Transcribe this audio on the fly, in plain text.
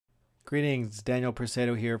Greetings, Daniel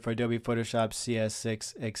Percedo here for Adobe Photoshop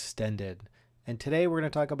CS6 Extended. And today we're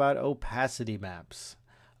going to talk about opacity maps.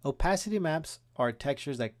 Opacity maps are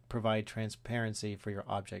textures that provide transparency for your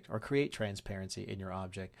object or create transparency in your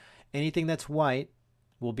object. Anything that's white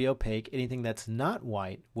will be opaque. Anything that's not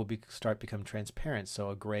white will become transparent. So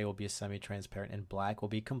a gray will be semi-transparent and black will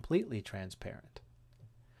be completely transparent.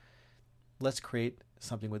 Let's create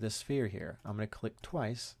something with this sphere here. I'm going to click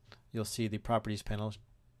twice. You'll see the properties panel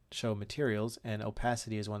show materials, and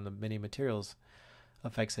opacity is one of the many materials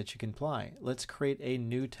effects that you can apply. Let's create a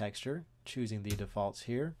new texture, choosing the defaults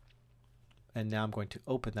here. And now I'm going to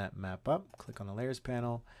open that map up, click on the layers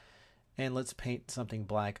panel, and let's paint something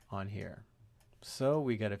black on here. So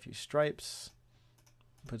we got a few stripes,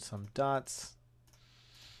 put some dots,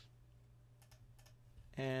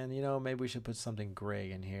 and maybe we should put something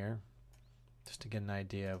gray in here just to get an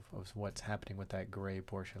idea of what's happening with that gray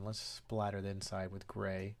portion. Let's splatter the inside with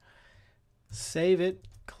gray. Save it,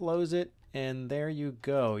 close it, and there you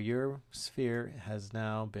go. Your sphere has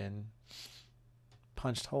now been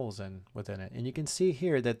punched holes within it. And you can see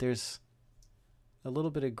here that there's a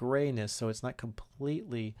little bit of grayness, so it's not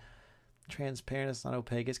completely transparent, it's not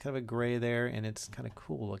opaque, it's kind of a gray there, and it's kind of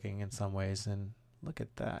cool looking in some ways. And look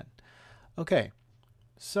at that. Okay.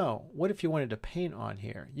 So what if you wanted to paint on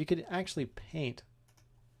here? You could actually paint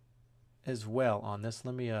as well on this.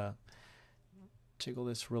 Let me jiggle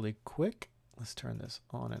this really quick. Let's turn this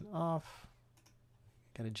on and off.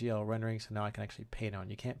 Got a GL rendering, so now I can actually paint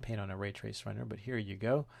on. You can't paint on a ray trace render, but here you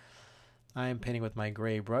go. I am painting with my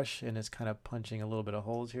gray brush, and it's kind of punching a little bit of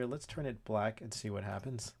holes here. Let's turn it black and see what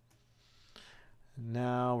happens.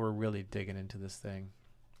 Now we're really digging into this thing.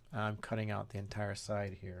 I'm cutting out the entire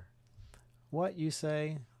side here. What you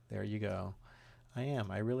say? There you go.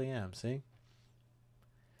 I really am, see?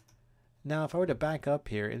 Now if I were to back up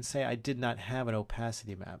here and say I did not have an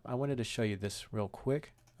opacity map, I wanted to show you this real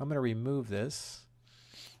quick. I'm going to remove this.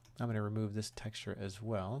 I'm going to remove this texture as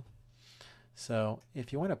well. So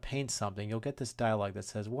if you want to paint something, you'll get this dialog that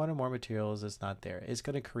says one or more materials is not there. It's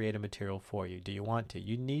going to create a material for you. Do you want to?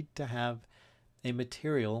 You need to have a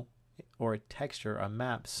material or a texture, a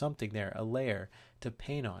map, something there, a layer to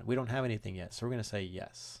paint on. We don't have anything yet, so we're going to say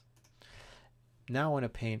yes. Now I want to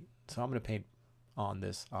paint, so I'm going to paint on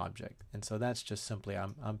this object. And so that's just simply,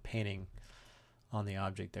 I'm painting on the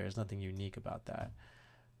object there. There's nothing unique about that.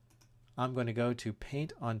 I'm going to go to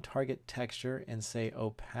paint on target texture and say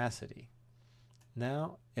opacity.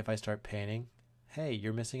 Now, if I start painting, hey,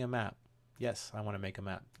 you're missing a map. Yes, I want to make a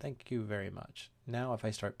map. Thank you very much. Now if I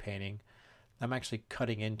start painting, I'm actually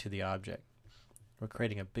cutting into the object. We're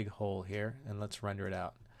creating a big hole here, and let's render it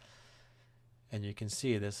out. And you can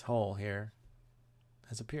see this hole here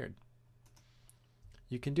has appeared.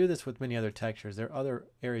 You can do this with many other textures. There are other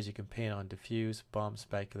areas you can paint on: diffuse, bump,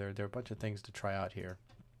 specular. There are a bunch of things to try out here.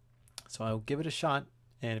 So I'll give it a shot,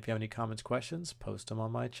 and if you have any comments, questions, post them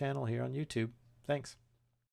on my channel here on YouTube. Thanks.